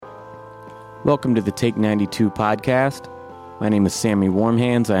Welcome to the Take 92 podcast. My name is Sammy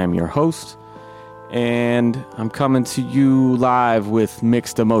Warmhands. I am your host, and I'm coming to you live with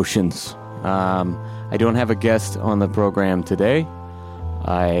mixed emotions. I don't have a guest on the program today.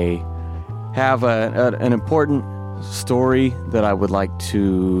 I have an important story that I would like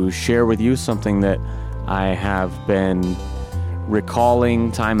to share with you, something that I have been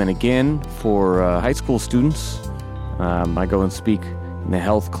recalling time and again for high school students. I go and speak in the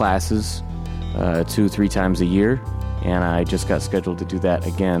health classes 2-3 times a year, and I just got scheduled to do that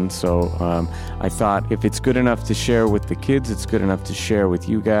again. So I thought if it's good enough to share with the kids, it's good enough to share with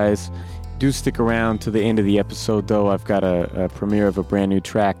you guys. Do stick around to the end of the episode, though. I've got a premiere of a brand new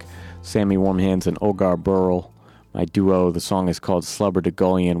track, Sammy Warmhands and Ogar Burrell, my duo. The song is called Slubber to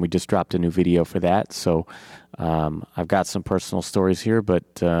Gullion. We just dropped a new video for that. So I've got some personal stories here,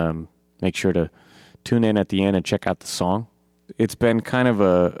 but make sure to tune in at the end and check out the song. It's been kind of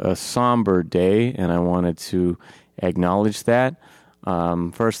a somber day, and I wanted to acknowledge that.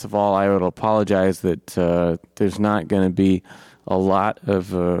 First of all, I would apologize that there's not going to be a lot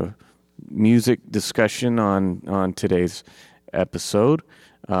of music discussion on today's episode,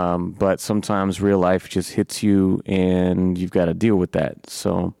 but sometimes real life just hits you, and you've got to deal with that.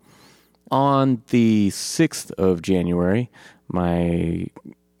 So on the 6th of January, my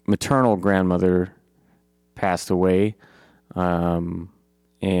maternal grandmother passed away.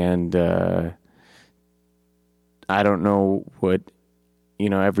 And I don't know what,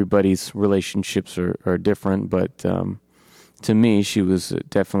 everybody's relationships are different, but to me, she was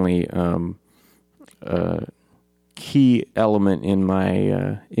definitely a key element in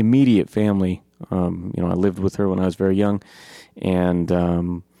my immediate family. I lived with her when I was very young, and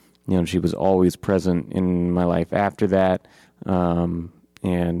she was always present in my life after that,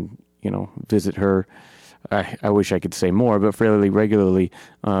 and visit her. I wish I could say more, but fairly regularly,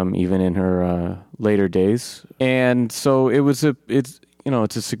 even in her later days. And so it's a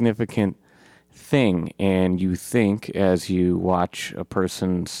significant thing. And you think, as you watch a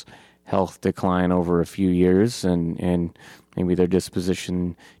person's health decline over a few years, and maybe their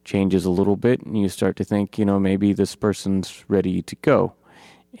disposition changes a little bit, and you start to think, maybe this person's ready to go.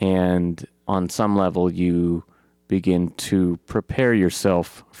 And on some level, you begin to prepare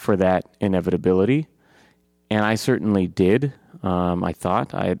yourself for that inevitability. And I certainly did. I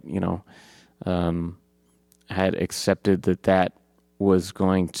thought I had accepted that was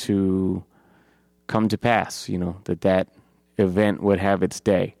going to come to pass, that event would have its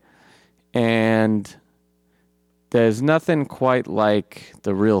day. And there's nothing quite like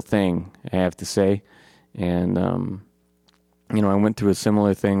the real thing, I have to say. And, I went through a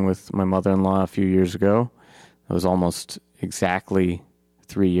similar thing with my mother-in-law a few years ago. It was almost exactly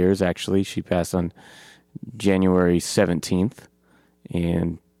 3 years, actually. She passed on January 17th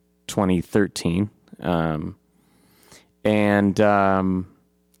in 2013.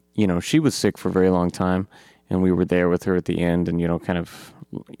 She was sick for a very long time, and we were there with her at the end, and, kind of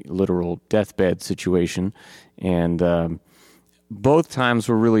literal deathbed situation. And both times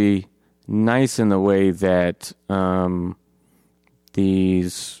were really nice in the way that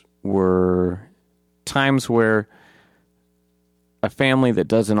these were times where a family that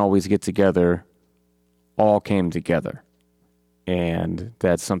doesn't always get together all came together. And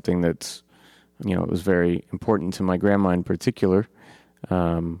that's something that's, it was very important to my grandma in particular.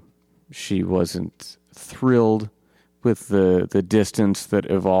 She wasn't thrilled with the distance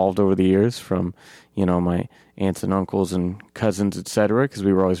that evolved over the years from, my aunts and uncles and cousins, etc., because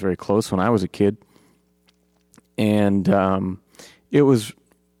we were always very close when I was a kid. And it was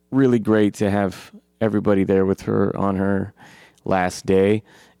really great to have everybody there with her on her last day.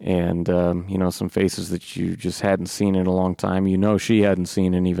 And, some faces that you just hadn't seen in a long time. She hadn't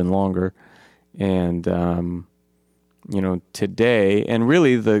seen in even longer. And, today, and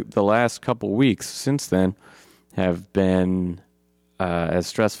really the last couple weeks since then have been as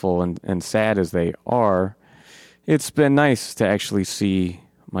stressful and sad as they are. It's been nice to actually see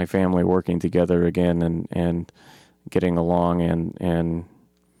my family working together again and getting along and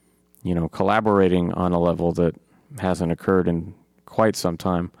collaborating on a level that hasn't occurred in quite some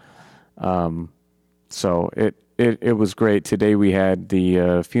time. So it was great. Today we had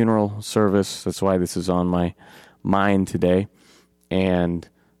the funeral service. That's why this is on my mind today. And,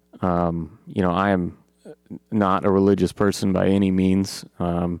 I am not a religious person by any means.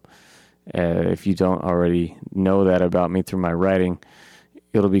 If you don't already know that about me through my writing,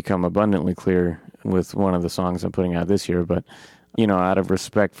 it'll become abundantly clear with one of the songs I'm putting out this year. But, out of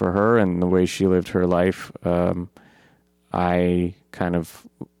respect for her and the way she lived her life, I kind of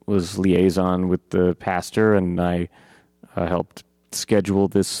was liaison with the pastor, and I helped schedule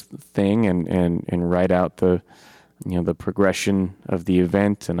this thing and write out the progression of the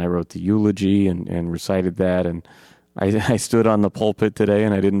event, and I wrote the eulogy and recited that, and I stood on the pulpit today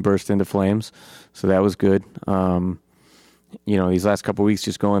and I didn't burst into flames, so that was good. These last couple of weeks,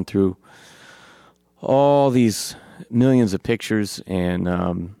 just going through all these millions of pictures and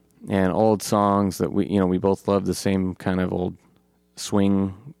old songs that we both love, the same kind of old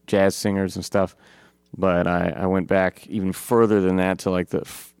swing jazz singers and stuff. But I went back even further than that to like the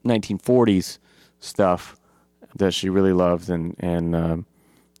 1940s stuff that she really loved, and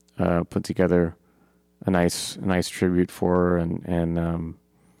put together a nice tribute for her. And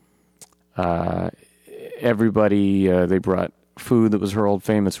everybody, they brought food that was her old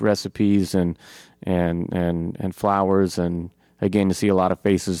famous recipes and flowers, and again, to see a lot of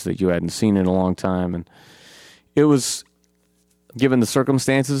faces that you hadn't seen in a long time. And it was, given the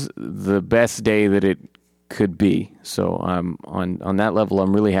circumstances, the best day that it could be. So on that level,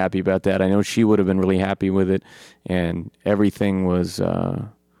 I'm really happy about that. I know she would have been really happy with it, and everything was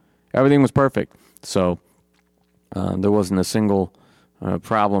perfect. So there wasn't a single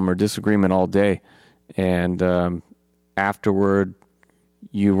problem or disagreement all day. And afterward,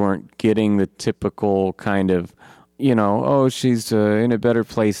 you weren't getting the typical kind of, oh, she's in a better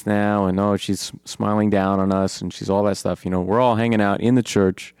place now, and oh, she's smiling down on us, and she's all that stuff. We're all hanging out in the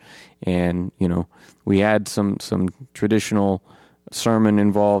church, and we had some traditional sermon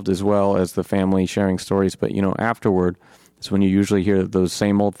involved as well as the family sharing stories. But afterward is when you usually hear those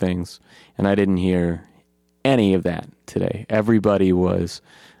same old things, and I didn't hear any of that today. Everybody was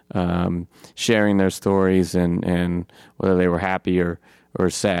sharing their stories, and whether they were happy or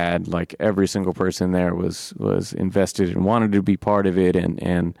sad, like every single person there was invested and wanted to be part of it,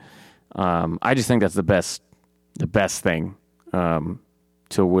 and I just think that's the best thing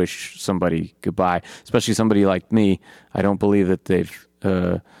to wish somebody goodbye, especially somebody like me. I don't believe that they've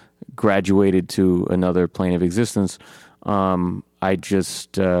graduated to another plane of existence. I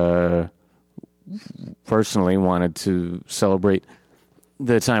just personally wanted to celebrate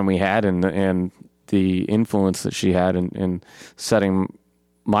the time we had and the influence that she had in setting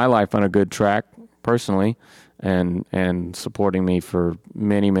my life on a good track personally, and supporting me for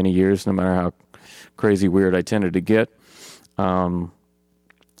many, many years, no matter how crazy weird I tended to get.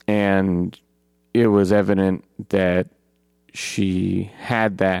 And it was evident that she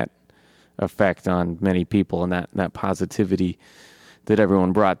had that effect on many people, and that positivity that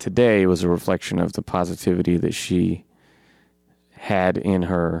everyone brought today was a reflection of the positivity that she had in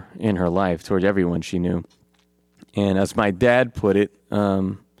her life toward everyone she knew. And as my dad put it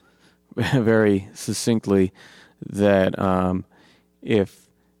very succinctly, that if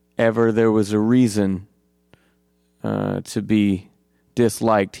ever there was a reason to be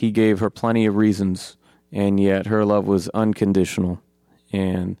disliked, he gave her plenty of reasons, and yet her love was unconditional,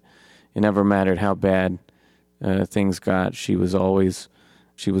 and it never mattered how bad things got. She was always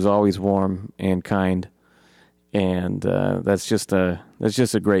warm and kind, and that's just a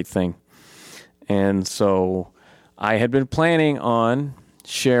great thing. And so I had been planning on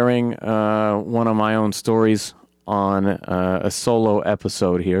sharing one of my own stories on a solo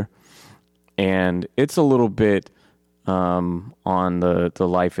episode here, and it's a little bit on the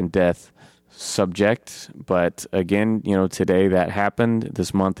life and death subject, but again, today that happened.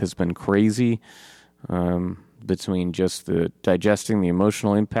 This month has been crazy, between just digesting the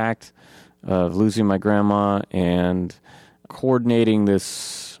emotional impact of losing my grandma and coordinating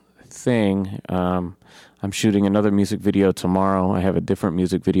this thing. I'm shooting another music video tomorrow. I have a different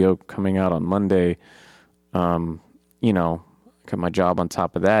music video coming out on Monday. Got my job on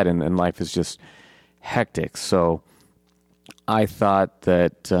top of that, and life is just hectic. So I thought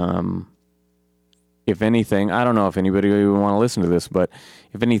that if anything, I don't know if anybody would want to listen to this, but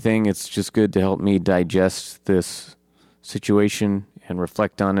if anything, it's just good to help me digest this situation and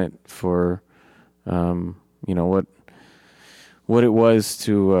reflect on it for, what it was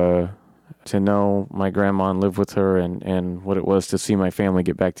to know my grandma and live with her, and what it was to see my family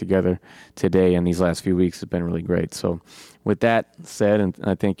get back together today, and these last few weeks have been really great. So with that said, and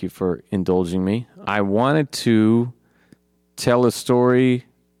I thank you for indulging me, I wanted to tell a story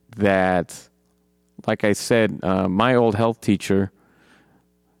that, like I said, my old health teacher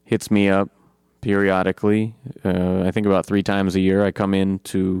hits me up periodically. I think about 3 times a year. I come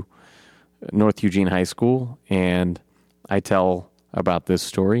into North Eugene High School and I tell about this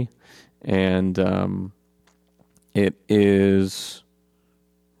story. And it is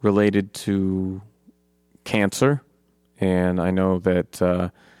related to cancer. And I know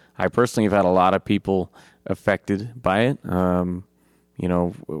that I personally have had a lot of people affected by it.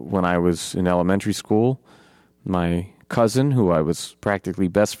 When I was in elementary school, my cousin who I was practically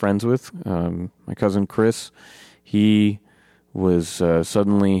best friends with, my cousin Chris. He was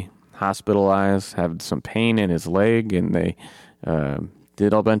suddenly hospitalized, had some pain in his leg, and they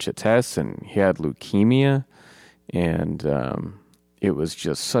did a bunch of tests, and he had leukemia, and it was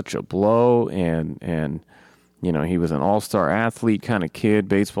just such a blow, and he was an all-star athlete kind of kid,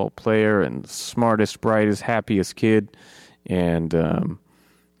 baseball player, and smartest, brightest, happiest kid, and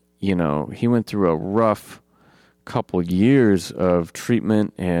he went through a rough couple years of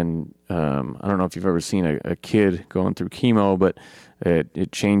treatment, and I don't know if you've ever seen a kid going through chemo, but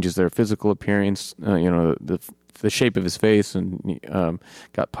it changes their physical appearance, the shape of his face, and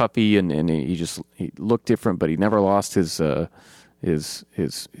got puffy, and he looked different, but he never lost his fight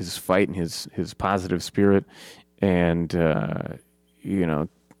and his positive spirit, and to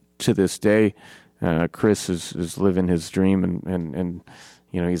this day, Chris is living his dream, and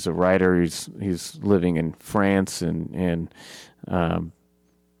he's a writer. He's living in France, and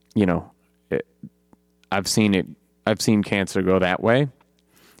I've seen cancer go that way,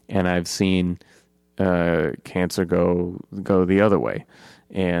 and I've seen cancer go the other way,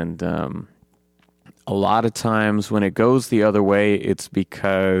 and a lot of times when it goes the other way, it's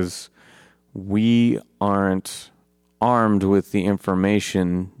because we aren't armed with the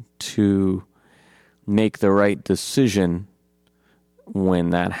information to make the right decision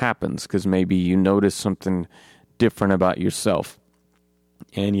when that happens, because maybe you notice something different about yourself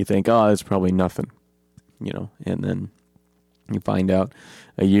and you think, oh, it's probably nothing, and then you find out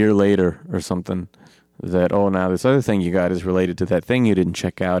a year later or something that, oh, now this other thing you got is related to that thing you didn't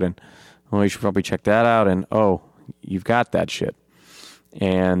check out, and you should probably check that out, and oh, you've got that shit.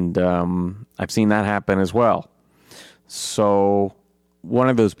 And I've seen that happen as well. So one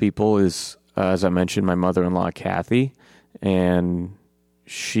of those people is, as I mentioned, my mother-in-law, Kathy, and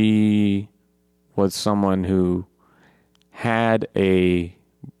she was someone who had a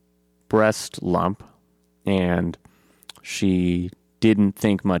breast lump, and she didn't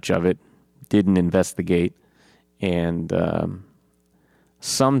think much of it, didn't investigate, and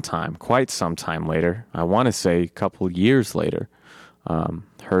quite some time later, I want to say a couple years later,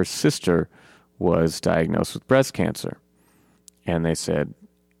 her sister was diagnosed with breast cancer, and they said,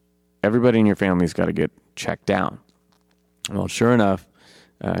 everybody in your family's got to get checked out. Well, sure enough,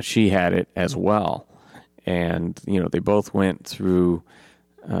 she had it as well. And, they both went through,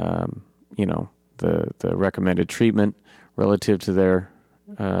 the recommended treatment relative to their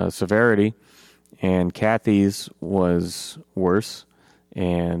severity. And Kathy's was worse.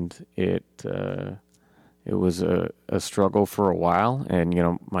 And it was a struggle for a while.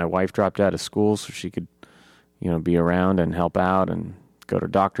 And, my wife dropped out of school so she could, be around and help out and go to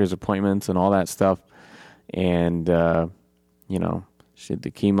doctor's appointments and all that stuff. And, she did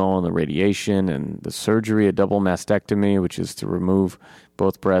the chemo and the radiation and the surgery, a double mastectomy, which is to remove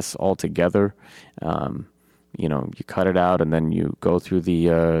both breasts altogether. You cut it out, and then you go through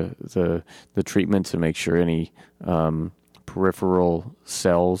the treatment to make sure any peripheral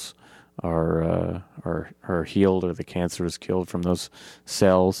cells are healed, or the cancer is killed from those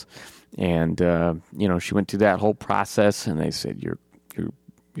cells. And she went through that whole process, and they said, you're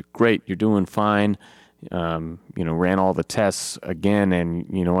great, you're doing fine. Ran all the tests again, and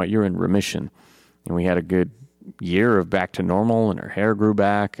you know what, you're in remission. And we had a good year of back to normal, and her hair grew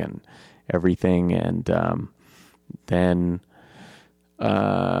back and everything. And then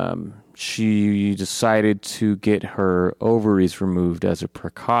she decided to get her ovaries removed as a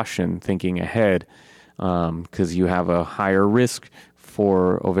precaution, thinking ahead, because you have a higher risk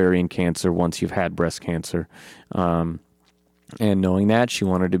for ovarian cancer once you've had breast cancer. And knowing that, she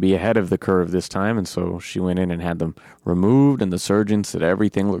wanted to be ahead of the curve this time, and so she went in and had them removed, and the surgeon said,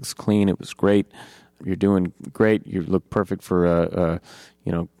 everything looks clean, it was great, you're doing great, you look perfect for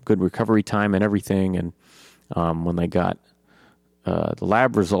good recovery time and everything. And when they got the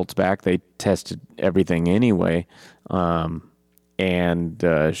lab results back, they tested everything anyway, and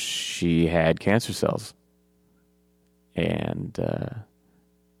she had cancer cells. And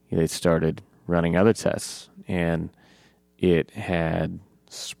they started running other tests, and it had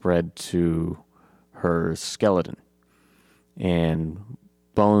spread to her skeleton. And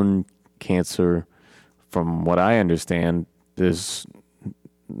bone cancer, from what I understand, there's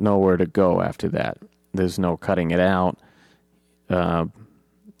nowhere to go after that. There's no cutting it out.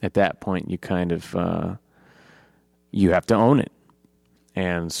 At that point, you kind of, you have to own it.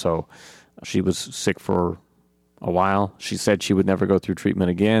 And so she was sick for a while. She said she would never go through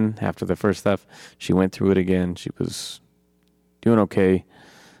treatment again after the first stuff. She went through it again. She was doing okay,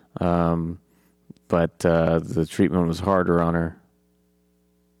 but the treatment was harder on her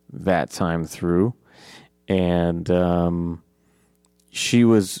that time through. and she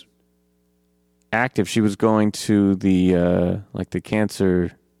was active. She was going to the the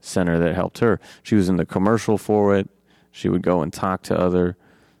cancer center that helped her. She was in the commercial for it. She would go and talk to other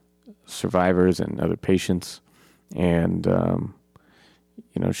survivors and other patients, and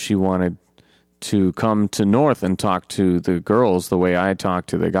she wanted to come to North and talk to the girls the way I talked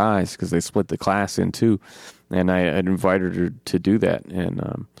to the guys, because they split the class in two, and I had invited her to do that,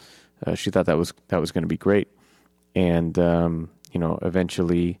 and she thought that was going to be great, and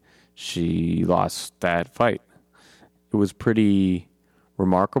eventually she lost that fight. It was pretty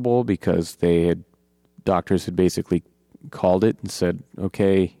remarkable because doctors had basically called it and said,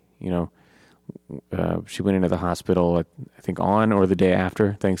 okay, she went into the hospital, I think on or the day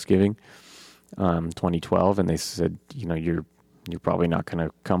after Thanksgiving, 2012, and they said, you're probably not going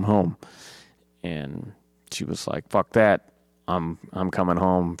to come home. And she was like, fuck that, I'm coming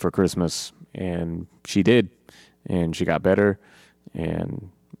home for Christmas. And she did, and she got better, and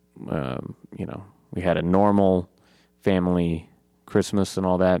we had a normal family Christmas and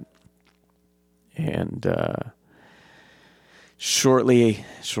all that. And shortly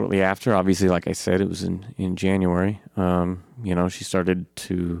after, obviously, like I said, it was in January, she started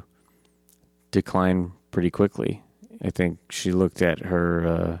to decline pretty quickly. I think she looked at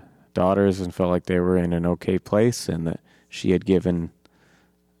her daughters and felt like they were in an okay place, and that she had given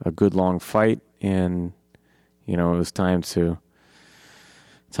a good long fight, and it was time to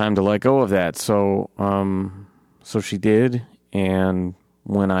let go of that. So she did, and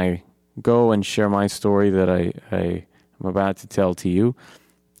when I go and share my story that I am about to tell to you,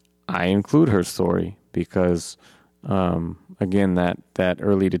 I include her story because, again, that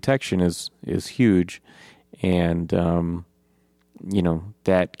early detection is huge, and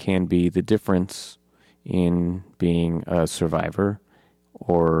that can be the difference in being a survivor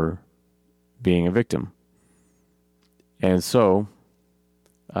or being a victim. And so,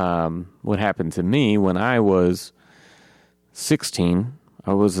 what happened to me when I was 16,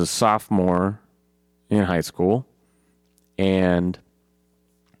 I was a sophomore in high school, and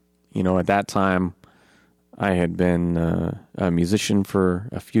at that time I had been a musician for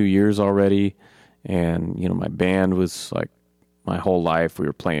a few years already, and my band was like my whole life. We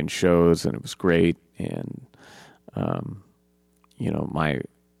were playing shows, and it was great. And my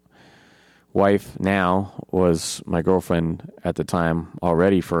wife now was my girlfriend at the time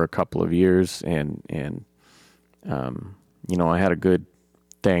already for a couple of years, and I had a good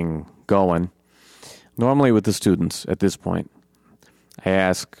thing going. Normally with the students at this point, I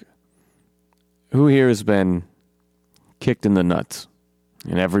ask, who here has been kicked in the nuts?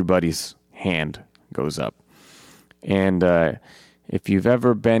 And everybody's hand goes up. And if you've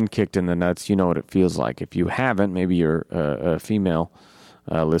ever been kicked in the nuts, you know what it feels like. If you haven't, maybe you're a female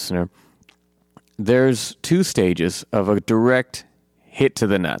listener, there's two stages of a direct hit to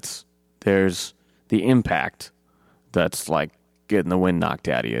the nuts. There's the impact that's like getting the wind knocked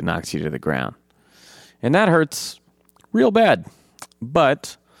out of you. It knocks you to the ground. And that hurts real bad.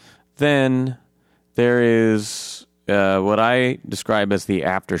 But then there is what I describe as the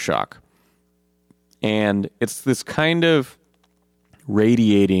aftershock. And it's this kind of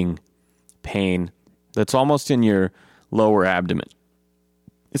radiating pain that's almost in your lower abdomen.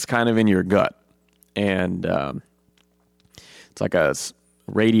 It's kind of in your gut. And it's like a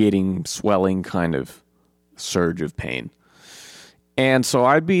radiating, swelling kind of surge of pain. And so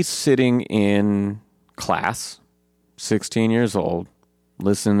I'd be sitting in class, 16 years old,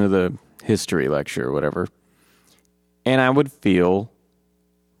 listening to the history lecture or whatever, and I would feel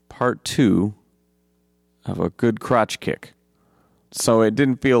part 2 of a good crotch kick. So it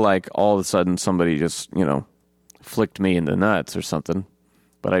didn't feel like all of a sudden somebody just, flicked me in the nuts or something,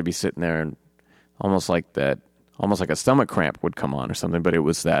 but I'd be sitting there and almost like a stomach cramp would come on or something, but it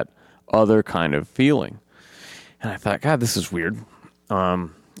was that other kind of feeling. And I thought, God, this is weird.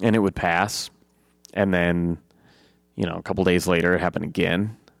 And it would pass. And then, a couple days later, it happened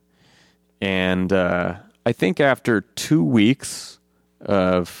again. And I think after 2 weeks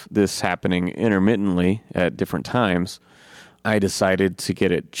of this happening intermittently at different times, I decided to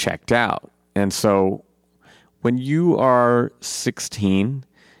get it checked out. And so when you are 16,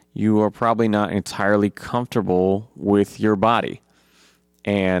 you are probably not entirely comfortable with your body.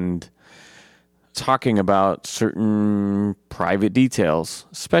 And talking about certain private details,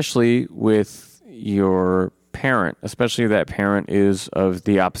 especially with your parent, especially if that parent is of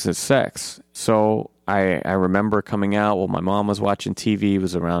the opposite sex. So I remember coming out while my mom was watching TV. It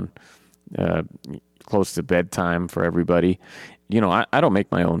was around close to bedtime for everybody. I don't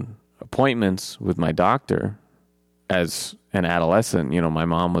make my own appointments with my doctor as an adolescent. My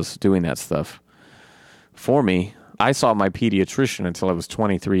mom was doing that stuff for me. I saw my pediatrician until I was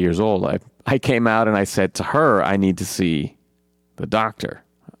 23 years old. I came out and I said to her, I need to see the doctor.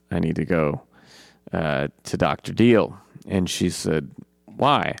 I need to go to Dr. Deal. And she said,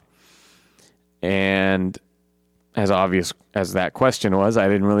 why? And as obvious as that question was, I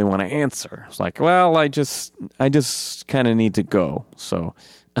didn't really want to answer. I was like, well, I just kind of need to go. So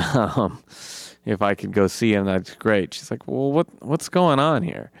if I could go see him, that's great. She's like, well, what's going on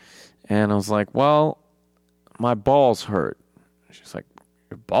here? And I was like, well, my balls hurt. She's like,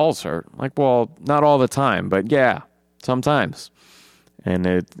 your balls hurt? I'm like, well, not all the time, but yeah, sometimes. And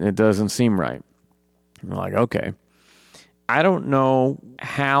it doesn't seem right. I'm like, okay. I don't know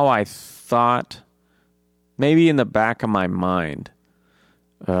how I thought, maybe in the back of my mind,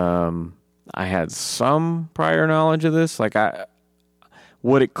 I had some prior knowledge of this, like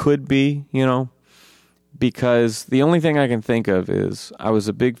what it could be, because the only thing I can think of is I was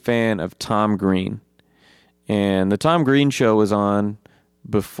a big fan of Tom Green. And the Tom Green show was on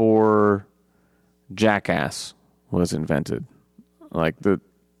before Jackass was invented. Like the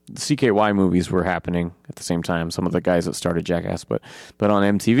CKY movies were happening at the same time. Some of the guys that started Jackass, but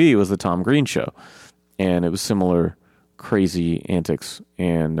on MTV it was the Tom Green show, and it was similar crazy antics.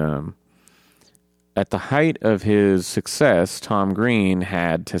 And at the height of his success, Tom Green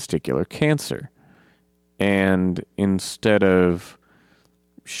had testicular cancer, and instead of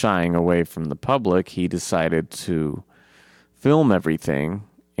shying away from the public, he decided to film everything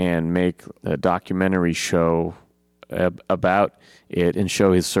and make a documentary show about it and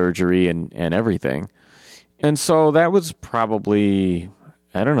show his surgery and everything. And so that was probably,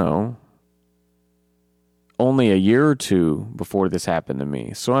 I don't know, only a year or two before this happened to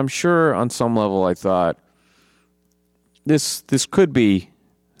me. So I'm sure on some level I thought, this could be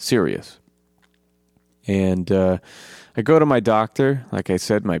serious. And I go to my doctor, like I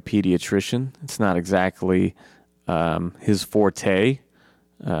said, my pediatrician. It's not exactly his forte,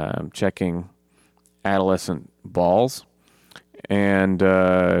 checking adolescent balls. And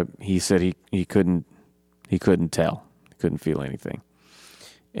he said he couldn't tell. He couldn't feel anything.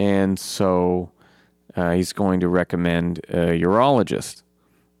 And so he's going to recommend a urologist.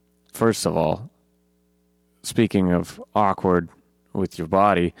 First of all, speaking of awkward with your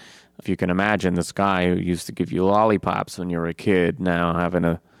body, if you can imagine this guy who used to give you lollipops when you were a kid now having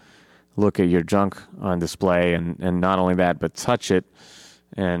to look at your junk on display and not only that, but touch it.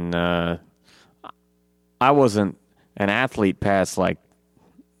 And I wasn't an athlete past like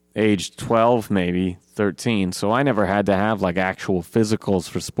age 12, maybe 13. So I never had to have like actual physicals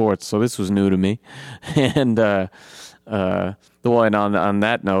for sports. So this was new to me. And on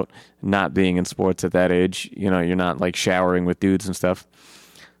that note, not being in sports at that age, you're not like showering with dudes and stuff.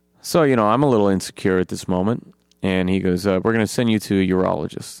 So, I'm a little insecure at this moment. And he goes, we're going to send you to a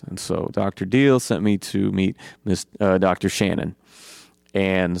urologist. And so Dr. Deal sent me to meet Dr. Shannon.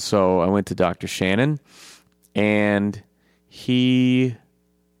 And so I went to Dr. Shannon, and he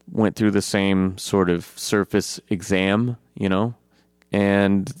went through the same sort of surface exam,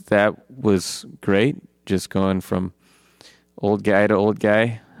 and that was great. Just going from old guy to old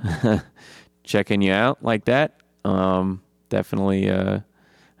guy, checking you out like that. Definitely an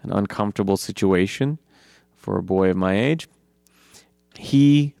uncomfortable situation for a boy of my age.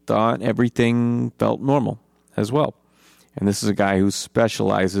 He thought everything felt normal as well. And this is a guy who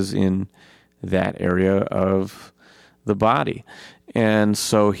specializes in that area of the body. And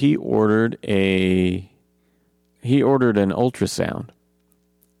so he ordered an ultrasound.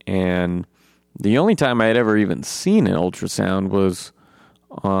 And the only time I had ever even seen an ultrasound was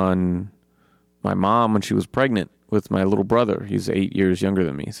on my mom when she was pregnant with my little brother. He's 8 years younger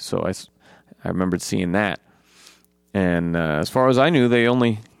than me. So I remembered seeing that. And as far as I knew, they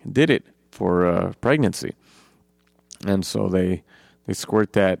only did it for pregnancy. And so they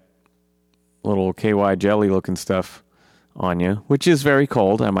squirt that little KY jelly looking stuff on you, which is very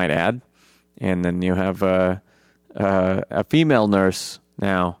cold, I might add. And then you have a female nurse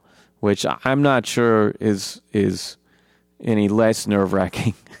now, which I'm not sure is any less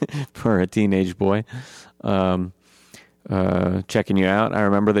nerve-wracking for a teenage boy. Checking you out. I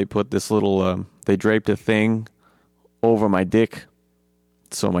remember they put this little, they draped a thing over my dick,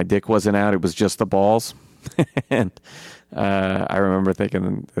 so my dick wasn't out, it was just the balls. And I remember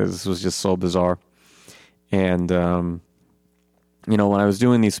thinking this was just so bizarre. And, when I was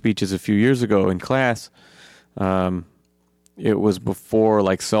doing these speeches a few years ago in class, it was before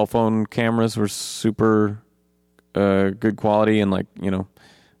like cell phone cameras were super good quality, and like,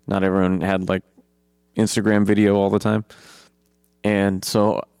 not everyone had like Instagram video all the time. And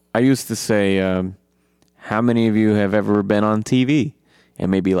so I used to say, how many of you have ever been on TV?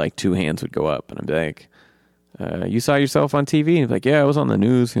 And maybe like two hands would go up, and I'd be like, you saw yourself on TV? And like, yeah, I was on the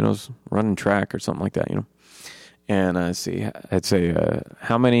news, I was running track or something like that, And I'd say,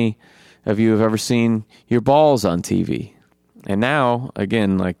 how many of you have ever seen your balls on TV? And now,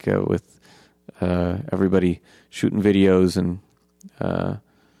 again, like with everybody shooting videos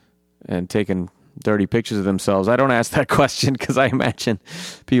and taking dirty pictures of themselves, I don't ask that question because I imagine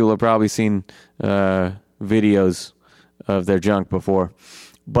people have probably seen videos of their junk before.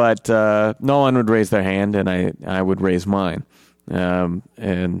 But no one would raise their hand, and I would raise mine.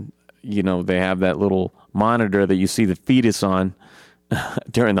 And, they have that little monitor that you see the fetus on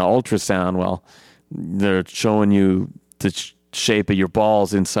during the ultrasound. Well, they're showing you the shape of your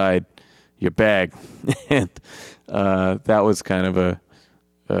balls inside your bag. And that was kind of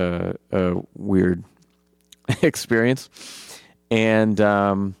a weird experience. And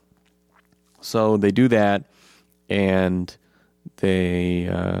so they do that, and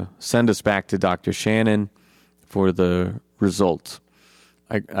they send us back to Dr. Shannon for the results.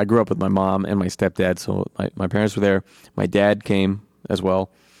 I grew up with my mom and my stepdad, so my parents were there. My dad came as well,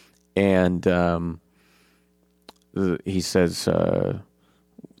 and he says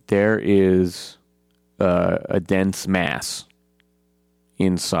there is a dense mass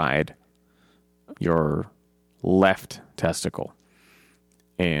inside your left testicle,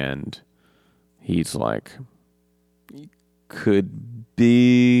 and he's like, could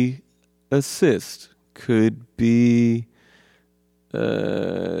be a cyst, could be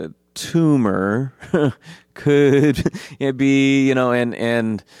a tumor, could it be,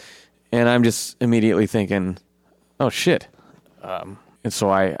 and I'm just immediately thinking, oh shit. And so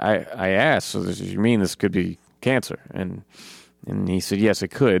I asked, so you mean this could be cancer? And he said, yes, it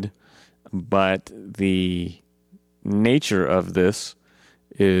could, but the nature of this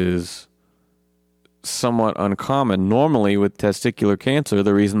is somewhat uncommon. Normally with testicular cancer,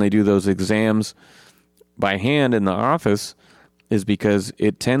 the reason they do those exams by hand in the office is because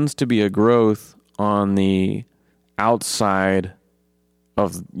it tends to be a growth on the outside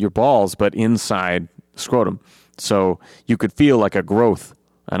of your balls, but inside scrotum. So you could feel like a growth,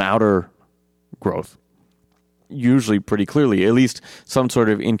 an outer growth, usually pretty clearly, at least some sort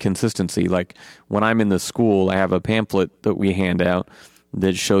of inconsistency. Like when I'm in the school, I have a pamphlet that we hand out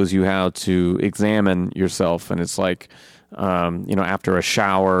that shows you how to examine yourself. And it's like, after a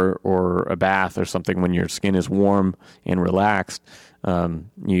shower or a bath or something, when your skin is warm and relaxed,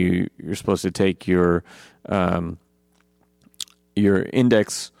 you're supposed to take your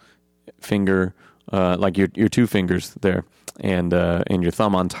index finger, like your two fingers there, and your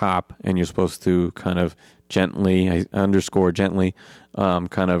thumb on top, and you're supposed to kind of gently, gently,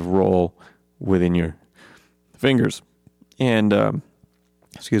 kind of roll within your fingers, and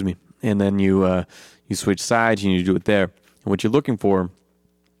excuse me, and then you switch sides and you do it there. And what you're looking for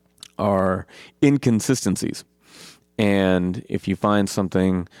are inconsistencies. And if you find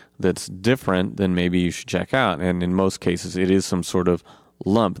something that's different, then maybe you should check out. And in most cases, it is some sort of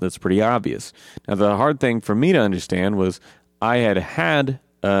lump that's pretty obvious. Now, the hard thing for me to understand was I had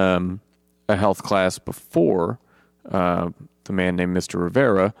a health class before, the man named Mr.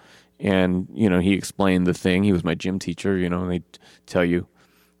 Rivera, and, he explained the thing. He was my gym teacher, and they tell you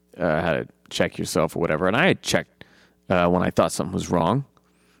how to check yourself or whatever. And I had checked when I thought something was wrong,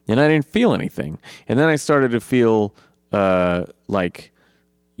 and I didn't feel anything. And then I started to feel like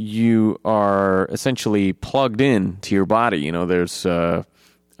you are essentially plugged in to your body. There's a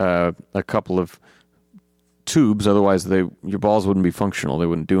couple of tubes, otherwise your balls wouldn't be functional. They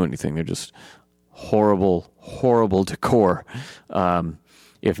wouldn't do anything. They're just horrible decor,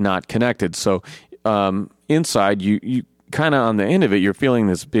 if not connected. So inside, you kind of on the end of it, you're feeling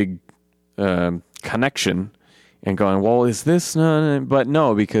this big connection and going, well, is this? No, but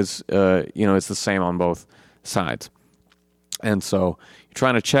no, because it's the same on both sides. And so you're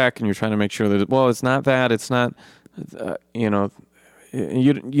trying to check, and you're trying to make sure that, well, it's not that, it's not, you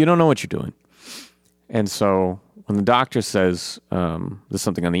don't know what you're doing. And so when the doctor says there's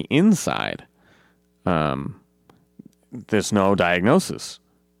something on the inside, there's no diagnosis.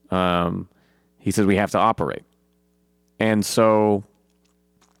 He said we have to operate. And so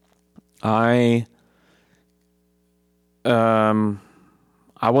I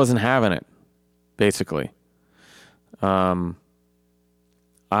wasn't having it, basically.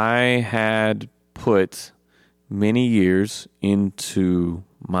 I had put many years into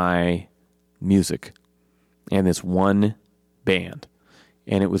my music and this one band,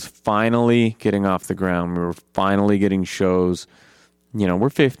 and it was finally getting off the ground. We were finally getting shows. We're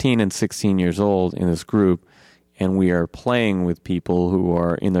 15 and 16 years old in this group, and we are playing with people who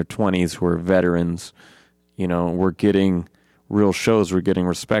are in their 20s, who are veterans. We're getting real shows. We're getting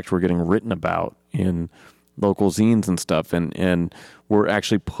respect. We're getting written about in local zines and stuff, and we're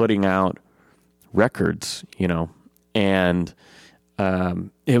actually putting out records, and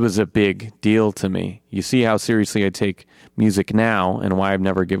it was a big deal to me. You see how seriously I take music now and why I've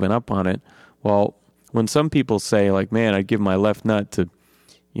never given up on it. Well, when some people say, like, man, I'd give my left nut to,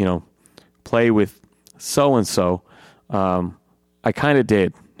 play with so-and-so, I kind of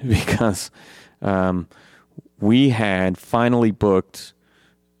did, because we had finally booked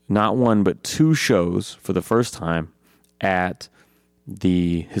not one but two shows for the first time at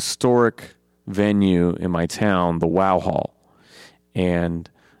the historic venue in my town, the Wow Hall. And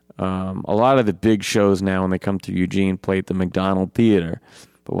a lot of the big shows now, when they come to Eugene, play at the McDonald Theater.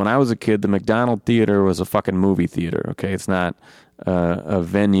 But when I was a kid, the McDonald Theater was a fucking movie theater, okay? It's not a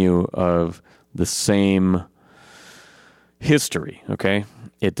venue of the same history, okay?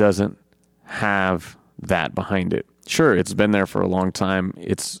 It doesn't have that behind it. Sure, it's been there for a long time.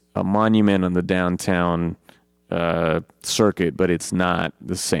 It's a monument on the downtown circuit, but it's not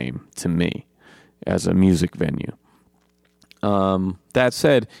the same to me as a music venue. That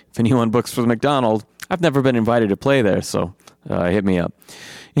said, if anyone books for the McDonald, I've never been invited to play there, so hit me up.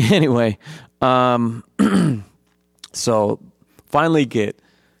 Anyway, so finally get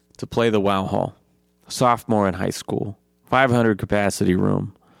to play the Wow Hall. Sophomore in high school, 500 capacity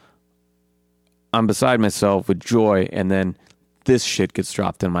room. I'm beside myself with joy, and then this shit gets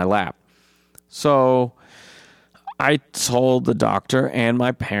dropped in my lap. So I told the doctor and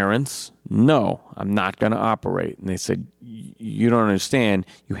my parents, no, I'm not going to operate. And they said, you don't understand.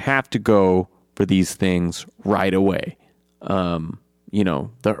 You have to go for these things right away. The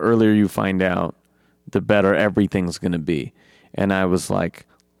earlier you find out, the better everything's going to be. And I was like,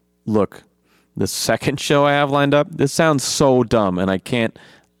 look, the second show I have lined up, this sounds so dumb, and I can't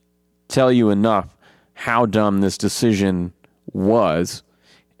tell you enough how dumb this decision was,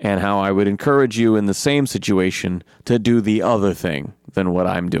 and how I would encourage you in the same situation to do the other thing than what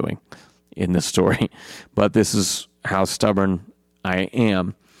I'm doing in this story. But this is how stubborn I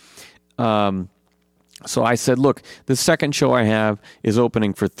am. So I said, look, the second show I have is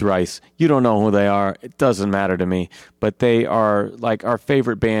opening for Thrice. You don't know who they are. It doesn't matter to me. But they are like our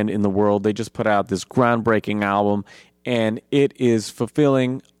favorite band in the world. They just put out this groundbreaking album, and it is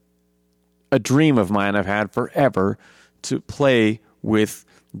fulfilling a dream of mine I've had forever, to play with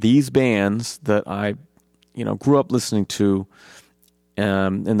these bands that I, grew up listening to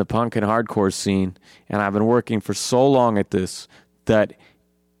in the punk and hardcore scene. And I've been working for so long at this that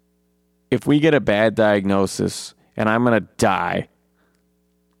if we get a bad diagnosis and I'm going to die,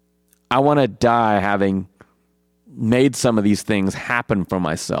 I want to die having made some of these things happen for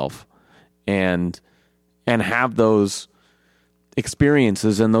myself and have those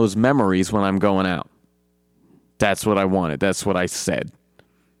experiences and those memories when I'm going out. That's what I wanted. That's what I said.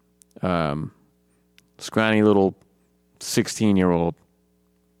 Scrawny little 16-year-old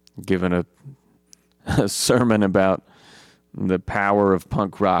giving a sermon about the power of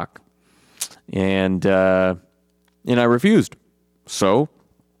punk rock. And I refused. So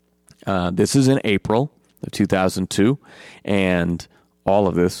this is in April of 2002, and all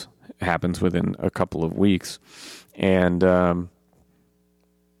of this happens within a couple of weeks. And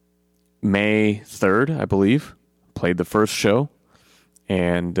May 3rd, I believe, played the first show,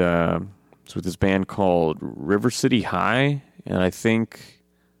 and it's with this band called River City High, and I think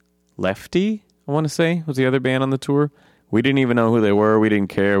Lefty, I want to say, was the other band on the tour. We didn't even know who they were. We didn't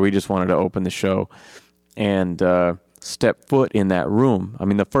care. We just wanted to open the show and step foot in that room. I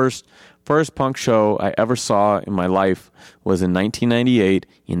mean, the first punk show I ever saw in my life was in 1998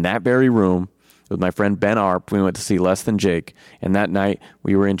 in that very room with my friend Ben Arp. We went to see Less Than Jake, and that night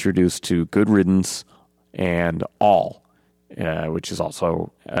we were introduced to Good Riddance and All, which is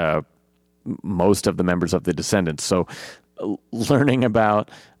also most of the members of the Descendants. So learning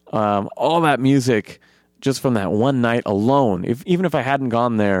about all that music just from that one night alone, even if I hadn't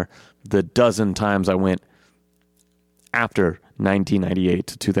gone there the dozen times I went after 1998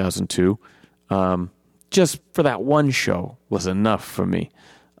 to 2002, just for that one show was enough for me.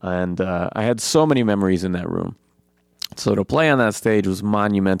 And I had so many memories in that room. So to play on that stage was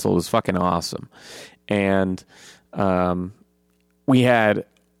monumental. It was fucking awesome. And we had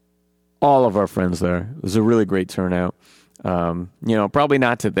all of our friends there. It was a really great turnout. Probably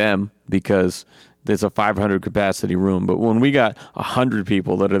not to them because there's a 500 capacity room. But when we got 100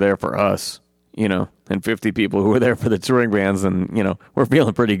 people that are there for us, and 50 people who are there for the touring bands, then, we're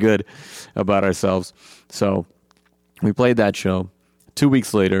feeling pretty good about ourselves. So we played that show. 2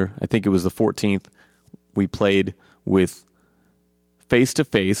 weeks later, I think it was the 14th, we played with Face to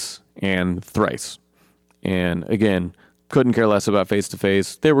Face and Thrice. And again, couldn't care less about Face to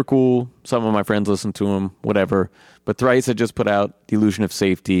Face. They were cool. Some of my friends listened to them, whatever. But Thrice had just put out Delusion of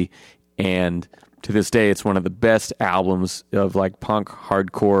Safety, and to this day, it's one of the best albums of like punk,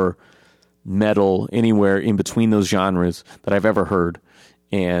 hardcore, metal, anywhere in between those genres that I've ever heard,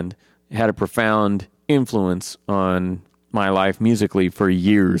 and it had a profound influence on my life musically for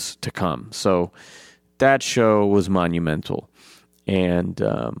years to come. So that show was monumental. And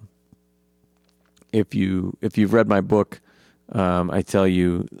if you've read my book, I tell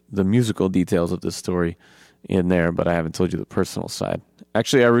you the musical details of this story in there, but I haven't told you the personal side.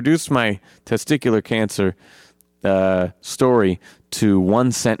 Actually, I reduced my testicular cancer story to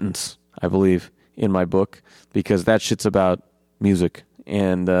one sentence, I believe, in my book, because that shit's about music.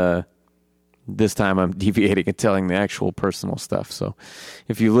 And this time I'm deviating and telling the actual personal stuff. So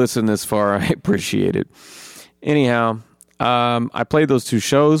if you listen this far, I appreciate it. Anyhow, I played those two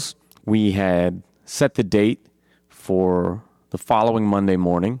shows. We had set the date for the following Monday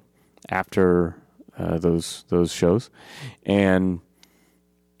morning after those shows. And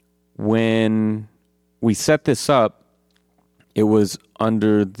when we set this up, it was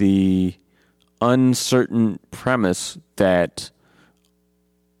under the uncertain premise that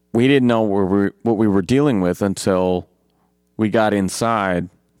we didn't know what we were dealing with until we got inside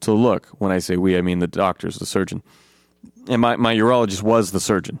to look. When I say we, I mean the doctors, the surgeon. And my urologist was the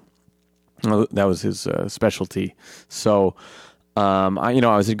surgeon. That was his specialty. So, I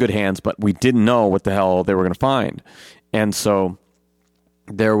was in good hands, but we didn't know what the hell they were going to find. And so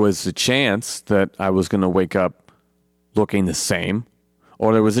there was a chance that I was going to wake up looking the same,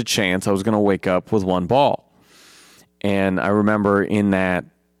 or there was a chance I was going to wake up with one ball. And I remember in that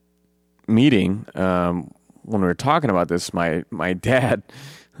meeting, when we were talking about this, my dad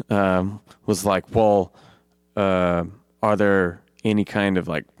was like, well, are there any kind of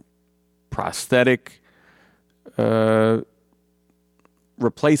like prosthetic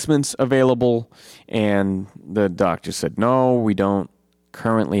replacements available? And the doctor said, no, we don't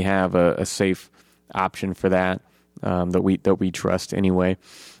currently have a safe option for that, that we trust anyway.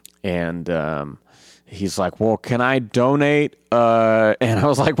 And he's like, well, can I donate? And I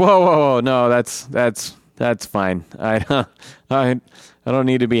was like, whoa, no, that's fine. I don't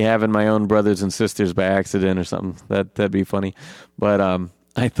need to be having my own brothers and sisters by accident or something. That'd be funny. But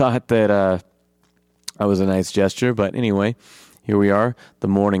I thought that was a nice gesture. But anyway, here we are, the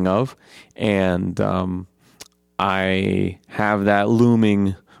morning of, and I have that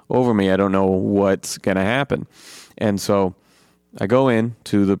looming over me. I don't know what's going to happen. And so I go in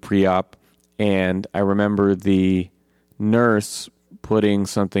to the pre-op, and I remember the nurse putting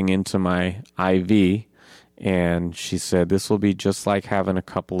something into my IV, and she said, this will be just like having a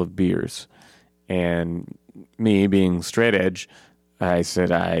couple of beers. And me being straight edge, I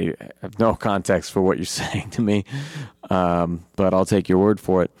said, I have no context for what you're saying to me, but I'll take your word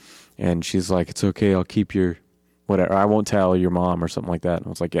for it. And she's like, it's okay, I'll keep your whatever. I won't tell your mom or something like that. And I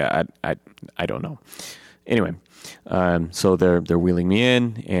was like, yeah, I don't know. Anyway, so they're wheeling me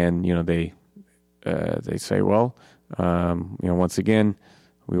in, and they say, well, once again,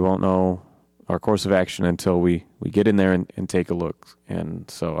 we won't know our course of action until we get in there and take a look. And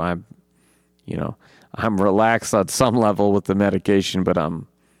so I'm relaxed on some level with the medication, but I'm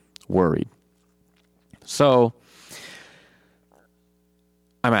worried. So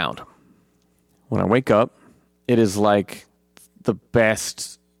I'm out. When I wake up, it is like the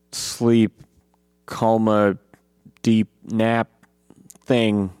best sleep, coma, deep nap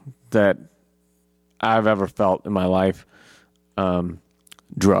thing that I've ever felt in my life.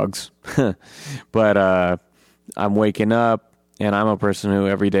 Drugs. But I'm waking up, and I'm a person who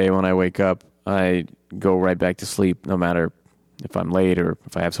every day when I wake up, I go right back to sleep, no matter if I'm late or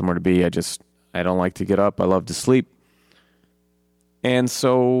if I have somewhere to be. I don't like to get up. I love to sleep. And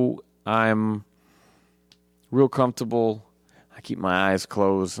so I'm real comfortable. I keep my eyes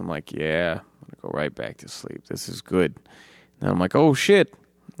closed. I'm like, yeah, I'm going to go right back to sleep. This is good. And I'm like, oh, shit.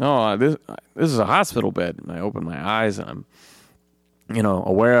 No, this is a hospital bed. And I open my eyes, and I'm,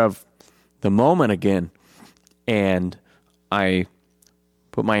 aware of the moment again. And I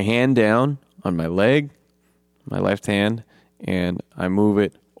put my hand down on my leg, my left hand, and I move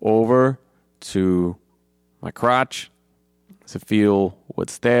it over to my crotch to feel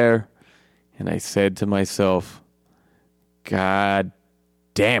what's there. And I said to myself, God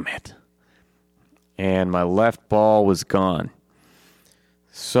damn it. And my left ball was gone.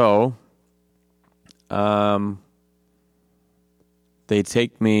 So, they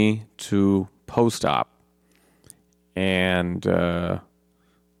take me to post-op. And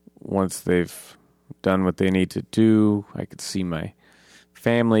once they've done what they need to do, I could see my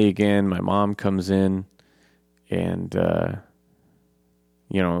family again. My mom comes in, And,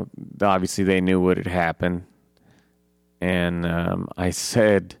 obviously they knew what had happened. And I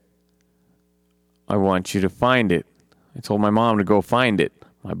said, I want you to find it. I told my mom to go find it,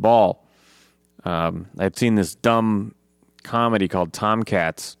 my ball. I'd seen this dumb comedy called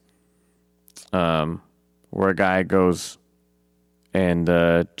Tomcats, where a guy goes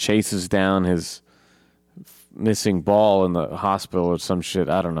and chases down his missing ball in the hospital or some shit.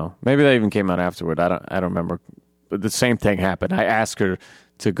 I don't know. Maybe that even came out afterward. I don't remember. But the same thing happened. I asked her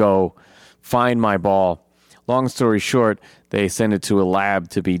to go find my ball. Long story short, they sent it to a lab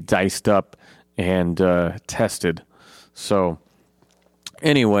to be diced up and tested. So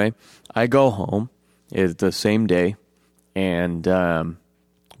anyway, I go home. It's the same day, and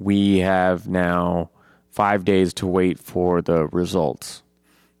we have now 5 days to wait for the results.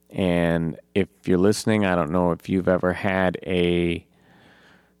 And if you're listening, I don't know if you've ever had an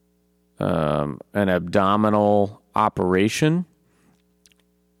abdominal operation,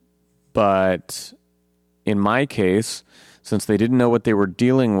 but in my case, since they didn't know what they were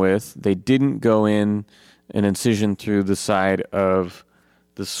dealing with, they didn't go in an incision through the side of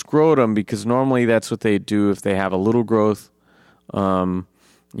the scrotum, because normally that's what they do if they have a little growth,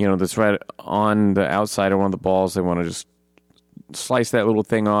 that's right on the outside of one of the balls. They want to just slice that little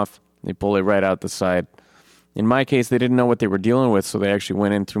thing off. They pull it right out the side. In my case, they didn't know what they were dealing with, so they actually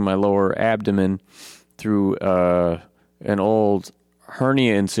went in through my lower abdomen through an old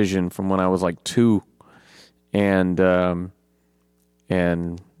hernia incision from when I was like 2, and pulled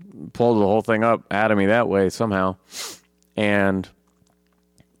the whole thing up out of me that way somehow. And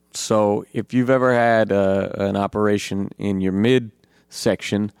so if you've ever had an operation in your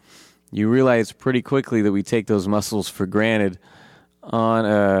midsection, you realize pretty quickly that we take those muscles for granted on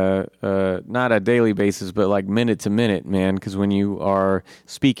not a daily basis, but like minute to minute, man. Because when you are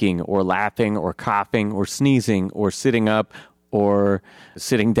speaking or laughing or coughing or sneezing or sitting up or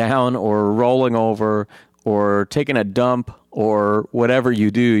sitting down or rolling over or taking a dump or whatever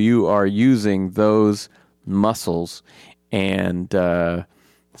you do, you are using those muscles. And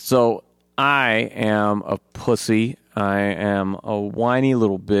so I am a pussy. I am a whiny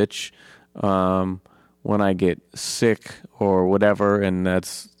little bitch when I get sick or whatever, and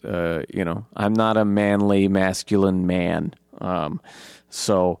that's, I'm not a manly, masculine man.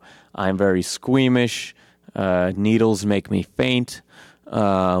 So I'm very squeamish. Needles make me faint.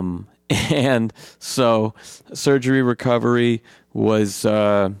 And so surgery recovery was,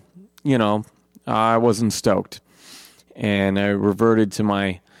 I wasn't stoked. And I reverted to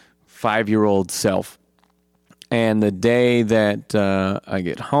my 5-year-old self. And the day that I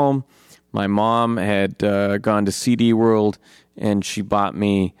get home, my mom had gone to CD World, and she bought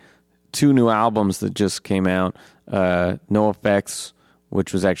me 2 new albums that just came out. NoFX,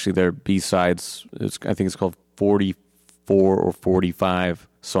 which was actually their B-sides. I think it's called 44 or 45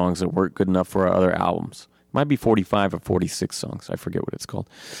 songs that weren't good enough for our other albums. It might be 45 or 46 songs. I forget what it's called.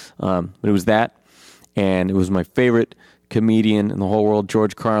 But it was that, and it was my favorite comedian in the whole world,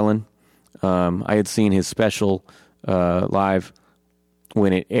 George Carlin. I had seen his special live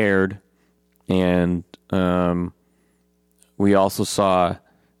when it aired, and we also saw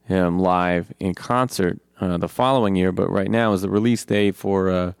him live in concert the following year, but right now is the release day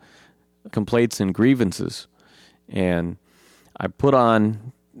for Complaints and Grievances. And I put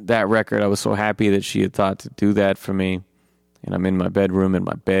on that record. I was so happy that she had thought to do that for me. And I'm in my bedroom in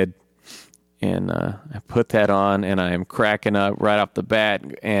my bed, and I put that on, and I am cracking up right off the bat,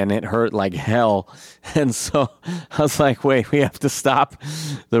 and it hurt like hell. And so I was like, wait, we have to stop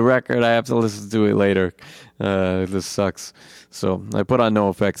the record. I have to listen to it later. This sucks. So I put on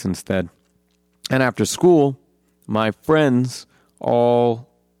NoFX instead. And after school, my friends all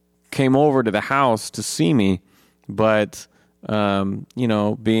came over to the house to see me, but,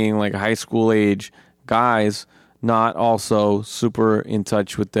 being like high school age guys, not also super in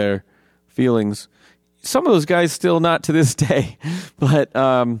touch with their feelings. Some of those guys still not to this day, but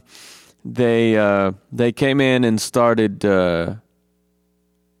they came in and started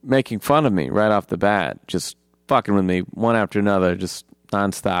making fun of me right off the bat, just fucking with me one after another, just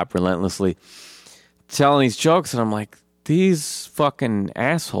nonstop, relentlessly telling these jokes, and I'm like, these fucking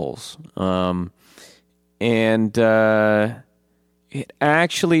assholes. And it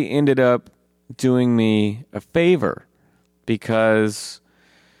actually ended up doing me a favor, because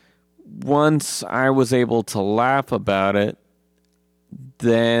once I was able to laugh about it,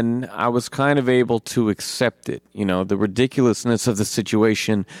 then I was kind of able to accept it. The ridiculousness of the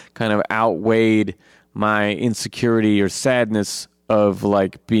situation kind of outweighed my insecurity or sadness of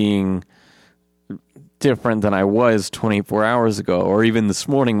like being different than I was 24 hours ago, or even this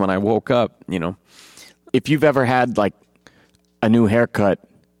morning when I woke up, if you've ever had like a new haircut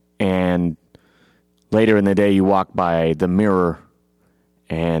and later in the day you walk by the mirror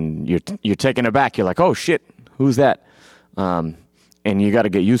and you're taken aback, you're like, oh shit, who's that? And you got to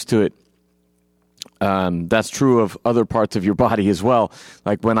get used to it. That's true of other parts of your body as well.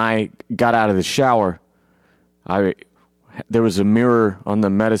 Like when I got out of the shower, there was a mirror on the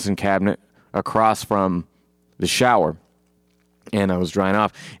medicine cabinet across from the shower, and I was drying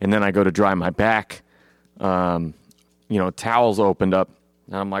off. And then I go to dry my back. Towels opened up,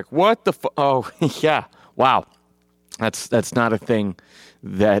 and I'm like, "What the? Oh, yeah, wow, that's not a thing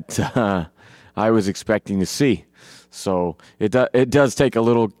that I was expecting to see." So it does take a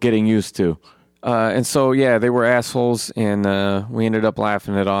little getting used to. And so yeah, they were assholes, and we ended up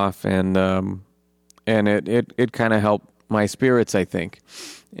laughing it off, and it kind of helped my spirits, I think.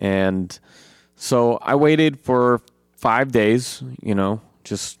 And so I waited for 5 days,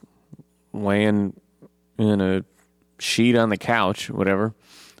 just laying in a sheet on the couch, whatever.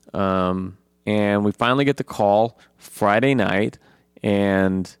 And we finally get the call Friday night,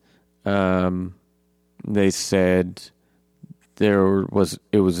 and they said it was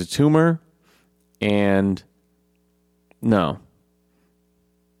a tumor, and no.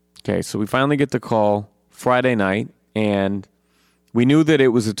 Okay, so we finally get the call Friday night, and we knew that it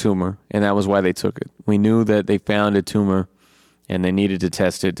was a tumor, and that was why they took it. We knew that they found a tumor, and they needed to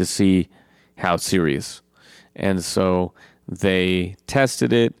test it to see how serious. And so they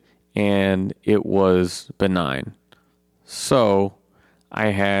tested it, and it was benign. So I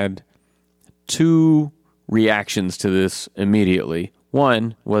had 2 reactions to this immediately.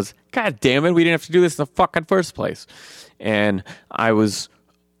 One was, God damn it, we didn't have to do this in the fucking first place. And I was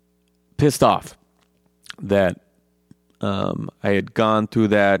pissed off that I had gone through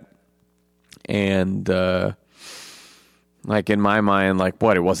that, and like in my mind, like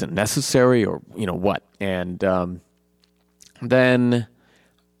what, it wasn't necessary, or what. And then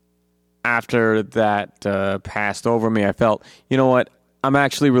after that passed over me, I felt, you know what, I'm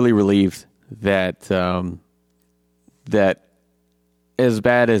actually really relieved that that as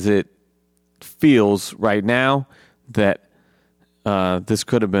bad as it feels right now, that this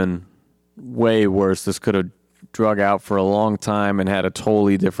could have been way worse. This could have drug out for a long time and had a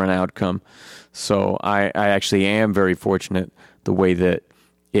totally different outcome. So I actually am very fortunate the way that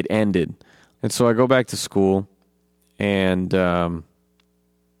it ended. And so I go back to school, and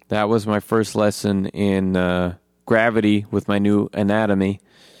that was my first lesson in gravity with my new anatomy.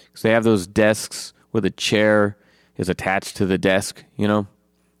 Because they have those desks where the chair is attached to the desk,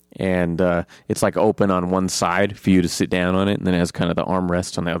 and it's like open on one side for you to sit down on it, and then it has kind of the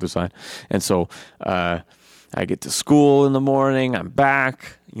armrest on the other side. And so I get to school in the morning. I'm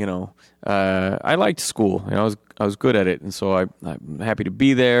back. I liked school. I was good at it, and so I'm happy to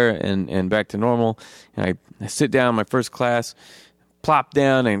be there and back to normal. And I sit down in my first class, plop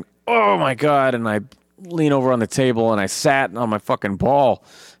down, and oh my God! And I lean over on the table, and I sat on my fucking ball,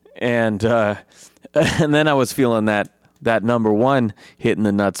 and then I was feeling that number 1 hitting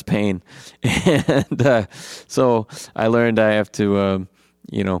the nuts pain, and so I learned I have to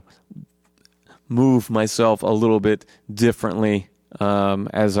move myself a little bit differently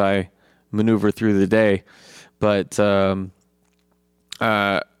as I maneuver through the day. But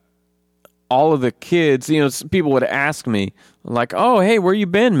all of the kids, people would ask me, like, oh, hey, where you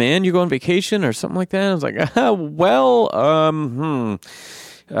been, man? You go on vacation or something like that? I was like,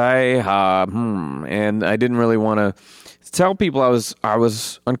 and I didn't really want to tell people. I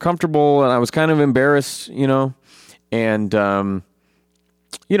was uncomfortable, and I was kind of embarrassed, and I'm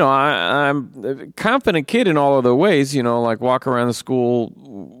a confident kid in all other ways, like walk around the school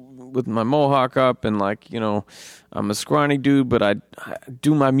with my mohawk up, and like, I'm a scrawny dude, but I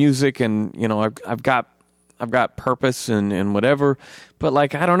do my music, and I've got purpose and whatever. But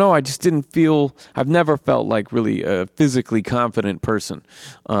like, I don't know, I just didn't feel, I've never felt like really a physically confident person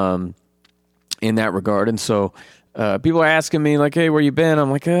in that regard. And so people are asking me like, hey, where you been?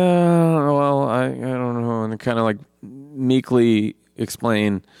 I'm like, well, I don't know. And kind of like meekly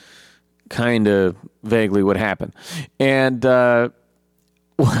explain kind of vaguely what happened. And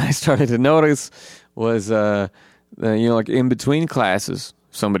what I started to notice was, like in between classes,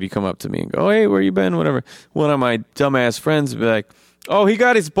 somebody come up to me and go, hey, where you been? Whatever. One of my dumbass friends would be like, oh, he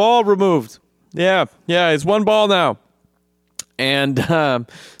got his ball removed. Yeah, it's one ball now. And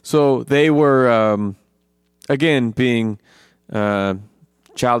so they were, again, being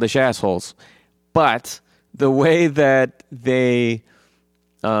childish assholes. But the way that they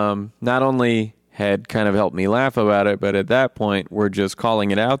not only had kind of helped me laugh about it, but at that point were just calling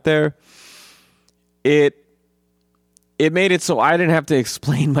it out there, it made it so I didn't have to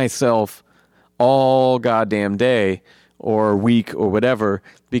explain myself all goddamn day or week or whatever,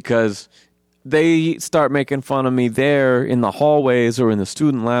 because they start making fun of me there in the hallways or in the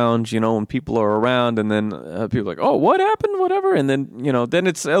student lounge, when people are around, and then people are like, oh, what happened, whatever, and then, then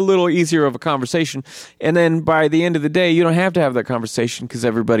it's a little easier of a conversation, and then by the end of the day, you don't have to have that conversation because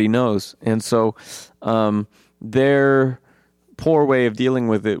everybody knows, and so their poor way of dealing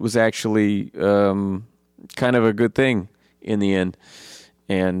with it was actually kind of a good thing in the end,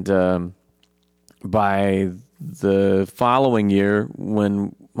 and by the following year,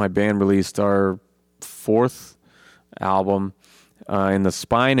 when my band released our fourth album, in the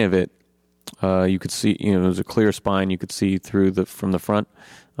spine of it, you could see, it was a clear spine. You could see through from the front.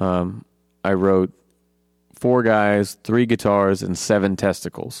 I wrote 4 guys, 3 guitars, and 7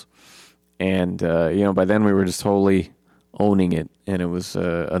 testicles. And, by then we were just totally owning it, and it was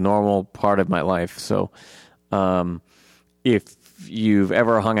a normal part of my life. So, if you've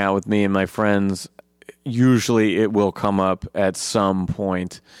ever hung out with me and my friends, usually it will come up at some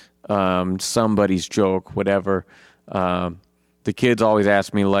point, somebody's joke, whatever. The kids always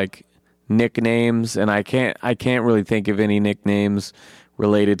ask me like nicknames, and I can't really think of any nicknames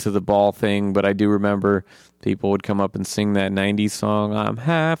related to the ball thing, but I do remember people would come up and sing that 90s song, I'm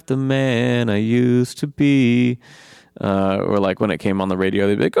half the man I used to be, or like when it came on the radio,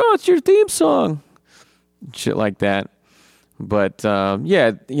 they'd be like, oh, it's your theme song, shit like that. But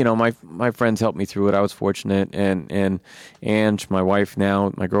my friends helped me through it. I was fortunate, and my wife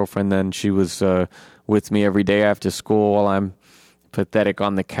now, my girlfriend then, she was with me every day after school while I'm pathetic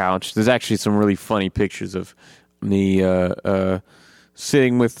on the couch. There's actually some really funny pictures of me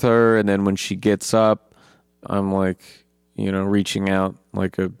sitting with her, and then when she gets up, I'm like, reaching out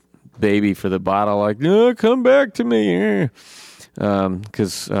like a baby for the bottle, like, no, come back to me,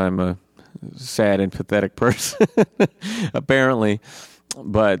 because I'm a sad and pathetic person, apparently.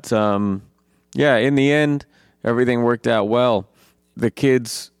 But, in the end, everything worked out well. The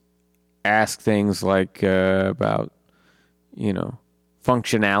kids ask things like about,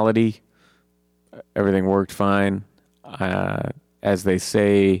 functionality. Everything worked fine. As they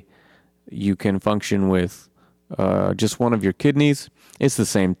say, you can function with just one of your kidneys. It's the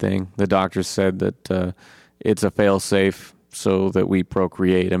same thing. The doctor said that it's a fail-safe so that we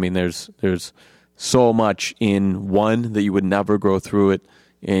procreate. I mean, there's so much in one that you would never go through it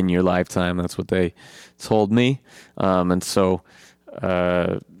in your lifetime. That's what they told me. And so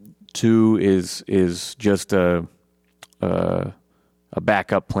 2 is just a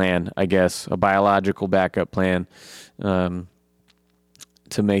backup plan, I guess, a biological backup plan,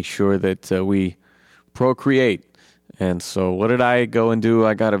 to make sure that we procreate. And so what did I go and do?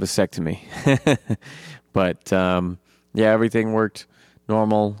 I got a vasectomy. But everything worked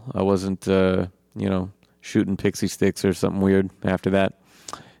normal. I wasn't, shooting pixie sticks or something weird after that.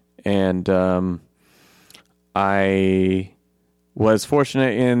 And I was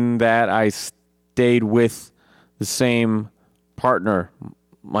fortunate in that I stayed with the same partner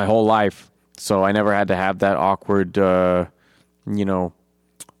my whole life. So I never had to have that awkward,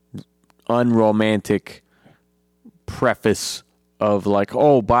 unromantic preface of like,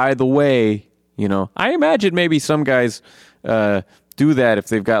 oh, by the way, I imagine maybe some guys do that if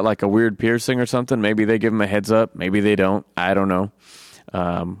they've got like a weird piercing or something. Maybe they give them a heads up. Maybe they don't. I don't know.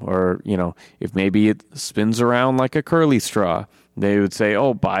 Or, if maybe it spins around like a curly straw, they would say,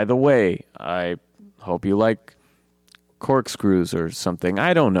 oh, by the way, I hope you like corkscrews or something.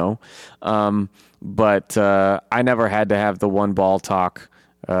 I don't know. But I never had to have the one ball talk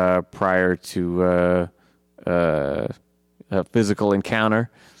prior to a physical encounter,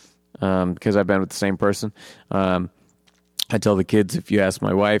 because I've been with the same person. I tell the kids, if you ask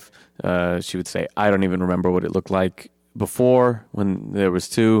my wife, she would say, I don't even remember what it looked like before when there was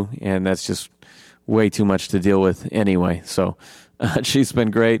 2, and that's just way too much to deal with anyway. So she's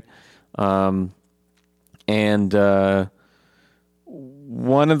been great. And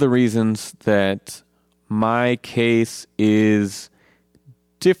one of the reasons that my case is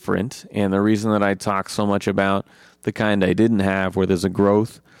different, and the reason that I talk so much about the kind I didn't have, where there's a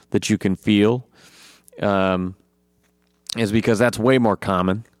growth that you can feel, is because that's way more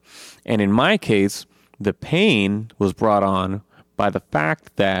common. And in my case, the pain was brought on by the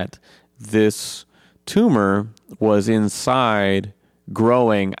fact that this tumor was inside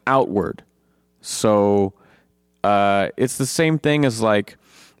growing outward. So it's the same thing as like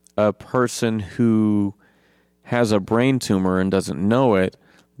a person who has a brain tumor and doesn't know it.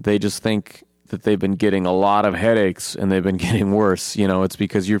 They just think that they've been getting a lot of headaches and they've been getting worse. It's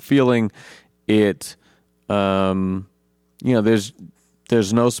because you're feeling it. There's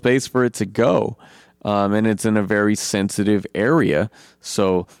no space for it to go. and it's in a very sensitive area.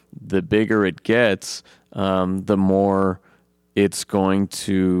 So the bigger it gets, the more it's going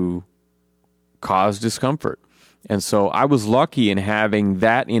to cause discomfort. And so I was lucky in having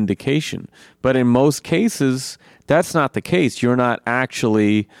that indication. But in most cases, that's not the case. You're not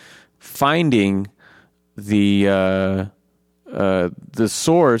actually finding the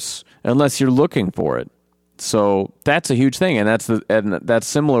source unless you're looking for it. So that's a huge thing, and that's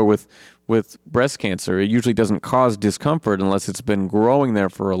similar with breast cancer. It usually doesn't cause discomfort unless it's been growing there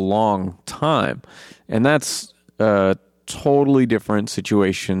for a long time, and that's a totally different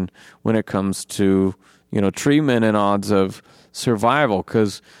situation when it comes to treatment and odds of survival.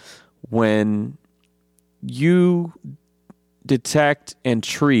 Because when you detect and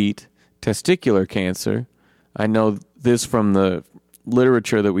treat testicular cancer, I know this from the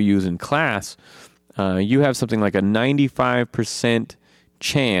literature that we use in class, you have something like a 95%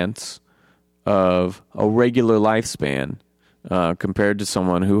 chance of a regular lifespan compared to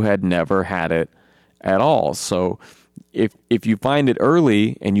someone who had never had it at all. So if you find it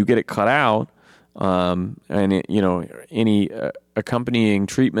early and you get it cut out, and any accompanying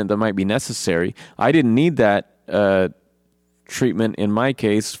treatment that might be necessary, I didn't need that treatment in my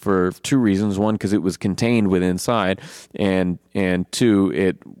case for two reasons. One, because it was contained within inside, and two,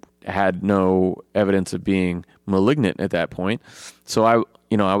 it had no evidence of being malignant at that point. So I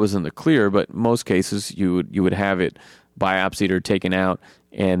was in the clear. But most cases you would have it biopsied or taken out,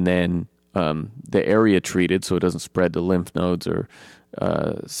 and then the area treated so it doesn't spread to lymph nodes or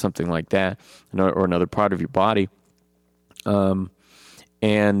something like that, or another part of your body. And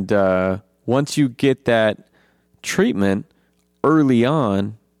once you get that treatment early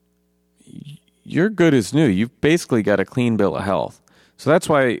on, you're good as new. You've basically got a clean bill of health. So that's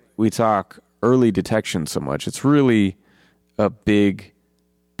why we talk early detection so much. It's really a big,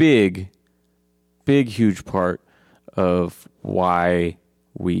 huge part of why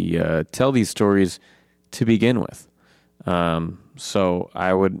we tell these stories to begin with. So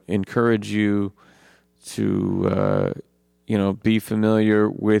I would encourage you to, be familiar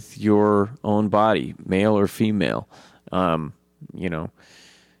with your own body, male or female.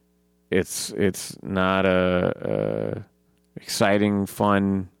 It's not a exciting,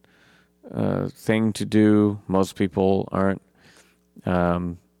 fun thing to do. Most people aren't,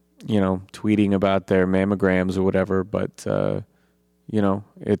 tweeting about their mammograms or whatever, but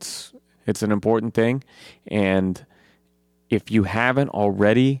it's an important thing. And if you haven't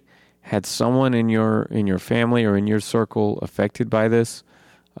already had someone in your family or in your circle affected by this,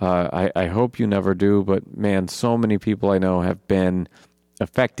 I hope you never do. But man, so many people I know have been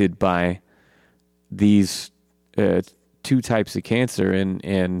affected by these two types of cancer,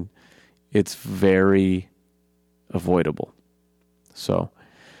 and it's very avoidable. So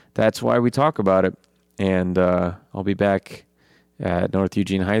that's why we talk about it. And I'll be back at North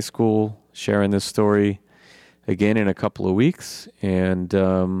Eugene High School sharing this story again in a couple of weeks. And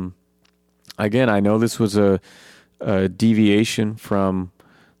again, I know this was a deviation from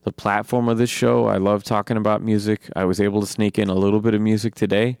the platform of this show. I love talking about music. I was able to sneak in a little bit of music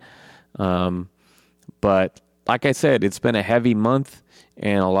today. But like I said, it's been a heavy month,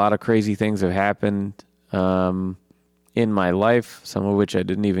 and a lot of crazy things have happened in my life, some of which I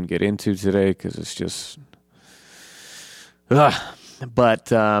didn't even get into today because it's just...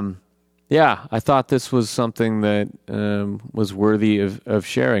 But yeah, I thought this was something that was worthy of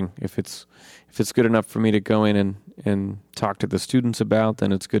sharing. If it's good enough for me to go in and talk to the students about,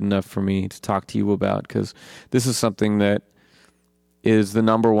 then it's good enough for me to talk to you about, because this is something that is the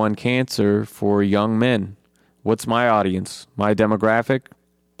number one cancer for young men. What's my audience? My demographic?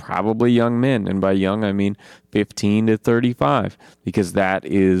 Probably young men. And by young, I mean 15 to 35, because that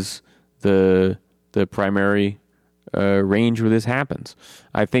is the primary range where this happens.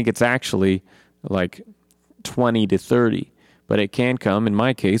 I think it's actually like 20 to 30, but it can come, in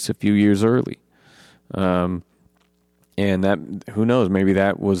my case, a few years early. And that, who knows, maybe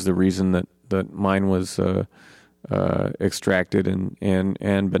that was the reason that mine was extracted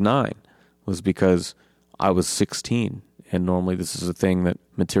and benign, was because I was 16, and normally this is a thing that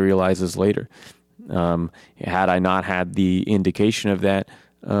materializes later. Had I not had the indication of that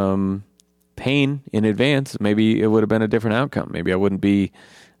pain in advance, maybe it would have been a different outcome. Maybe I wouldn't be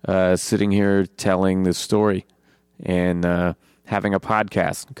sitting here telling this story and having a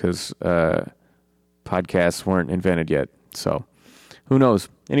podcast, because podcasts weren't invented yet. So who knows?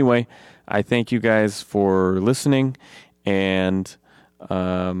 Anyway, I thank you guys for listening, and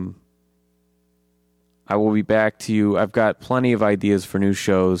I will be back to you. I've got plenty of ideas for new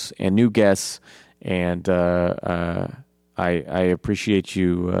shows and new guests, and I I appreciate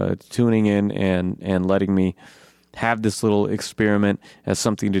you tuning in and letting me have this little experiment as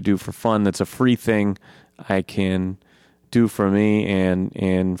something to do for fun. That's a free thing I can do for me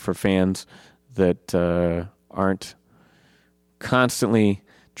and for fans that aren't constantly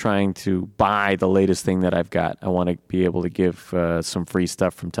trying to buy the latest thing that I've got. I want to be able to give some free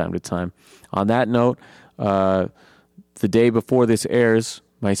stuff from time to time. On that note, the day before this airs,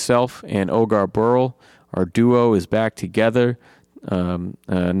 myself and Ogar Burrell, our duo, is back together.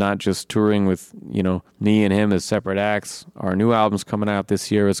 Not just touring with, me and him as separate acts. Our new album's coming out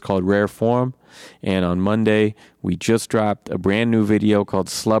this year. It's called Rare Form. And on Monday, we just dropped a brand new video called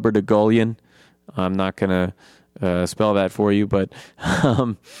Slubber de Gullion. I'm not going to spell that for you, but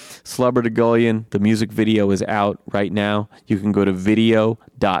Slubber de Gullion, the music video is out right now. You can go to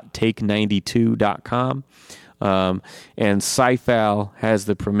video.take92.com. And Syfal has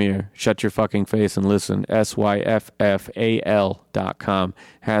the premiere. Shut your fucking face and listen. SYFFAL.com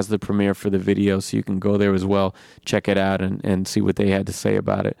has the premiere for the video, so you can go there as well, check it out, and see what they had to say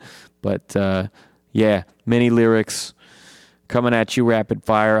about it. But many lyrics coming at you rapid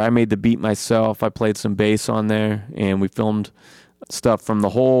fire. I made the beat myself. I played some bass on there, and we filmed stuff from the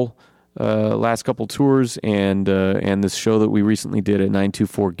whole last couple tours and this show that we recently did at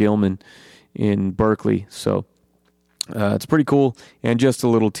 924 Gilman in Berkeley. So it's pretty cool, and just a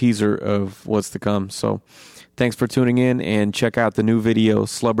little teaser of what's to come. So thanks for tuning in, and check out the new video,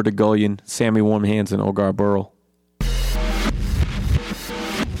 Slubber de Gullion, Sammy Warmhands, and Ogar Burrell.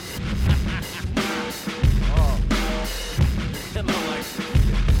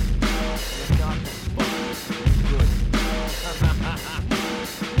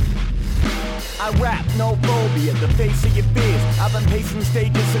 I rap, no phobia, the face of your fears. I've been pacing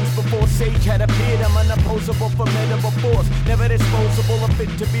stages since before Sage had appeared. I'm an opposable, formidable force, never disposable, a fit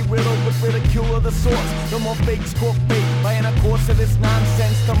to be riddled with ridicule of the source. No more fakes caught fake by a course of this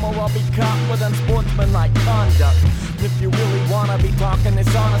nonsense. The more I'll be caught with unsportsmanlike conduct. And if you really wanna be talking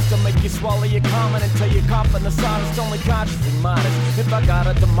this honest, to make you swallow your comment until you're coughing the sawdust, only consciously modest. If I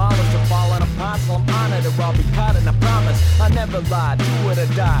gotta demolish or fall in a parcel, I'm honored or I'll be caught, and I promise I never lie, do it or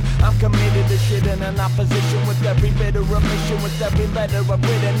die. I'm committed to shit in an opposition with every bit of remission, with every letter I've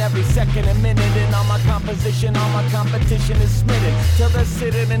written, every second and minute. And all my composition, all my competition is smitten till they're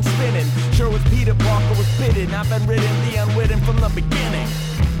sitting and spinning. Sure as Peter Parker was bitten, I've been ridden the unwitting from the beginning.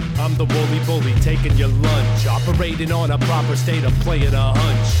 I'm the woolly bully taking your lunch, operating on a proper state of playing a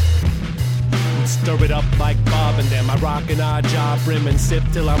hunch. Stir it up like Bob and them. I rock an odd job, brim and sip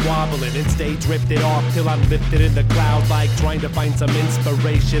till I'm wobbling, and stay drifted off till I'm lifted in the cloud, like trying to find some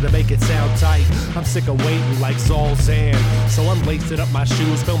inspiration to make it sound tight. I'm sick of waiting like Saul Sand, so I'm lacing up my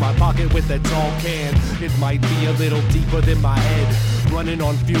shoes, fill my pocket with a tall can. It might be a little deeper than my head, running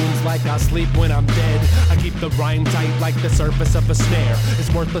on fumes like I sleep when I'm dead. I keep the rhyme tight like the surface of a snare.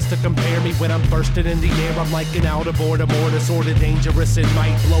 It's worthless to compare me when I'm bursting in the air. I'm like an out of order mortar, sorta dangerous and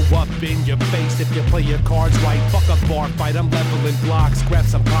might blow up in your face if you play your cards right. Fuck a bar fight, I'm leveling blocks. Grab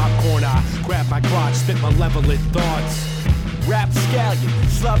some popcorn, I grab my crotch, spit malevolent thoughts. Rap scallion,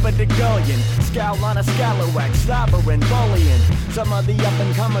 slubber de Gullion, scowl on a scalawag, slobbering, bullying. Some of the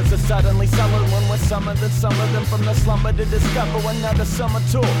up-and-comers are suddenly sullen when we're summoned, and some of them from the slumber to discover another summer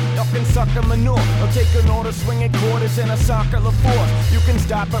tour. Y'all can suck a manure, or take an order, swinging quarters in a circular force. You can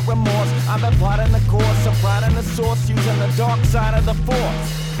stop at remorse, I've been plotting the course, I'm plotting the source, using the dark side of the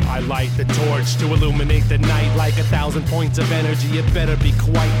force. I light the torch to illuminate the night like 1,000 points of energy. It better be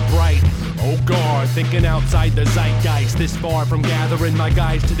quite bright. Oh God, thinking outside the zeitgeist, this far from gathering my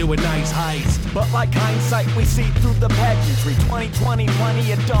guys to do a nice heist. But like hindsight, we see through the pageantry. 2020,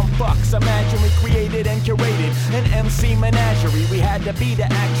 plenty of dumb fucks. Imagine we created and curated an MC menagerie. We had to be to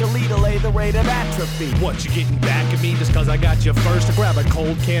actually delay the rate of atrophy. What, you getting back at me just cause I got you first? To grab a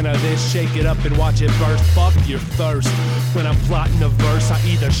cold can of this, shake it up and watch it burst. Fuck your thirst. When I'm plotting a verse, I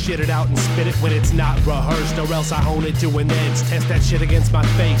either shit it out and spit it when it's not rehearsed, or else I hone it to an edge, test that shit against my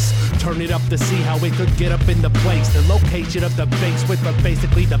face, turn it up to see how it could get up in the place. The location of the bass width, but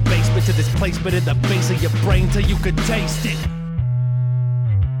basically the basement to this placement in the base of your brain till you could taste it.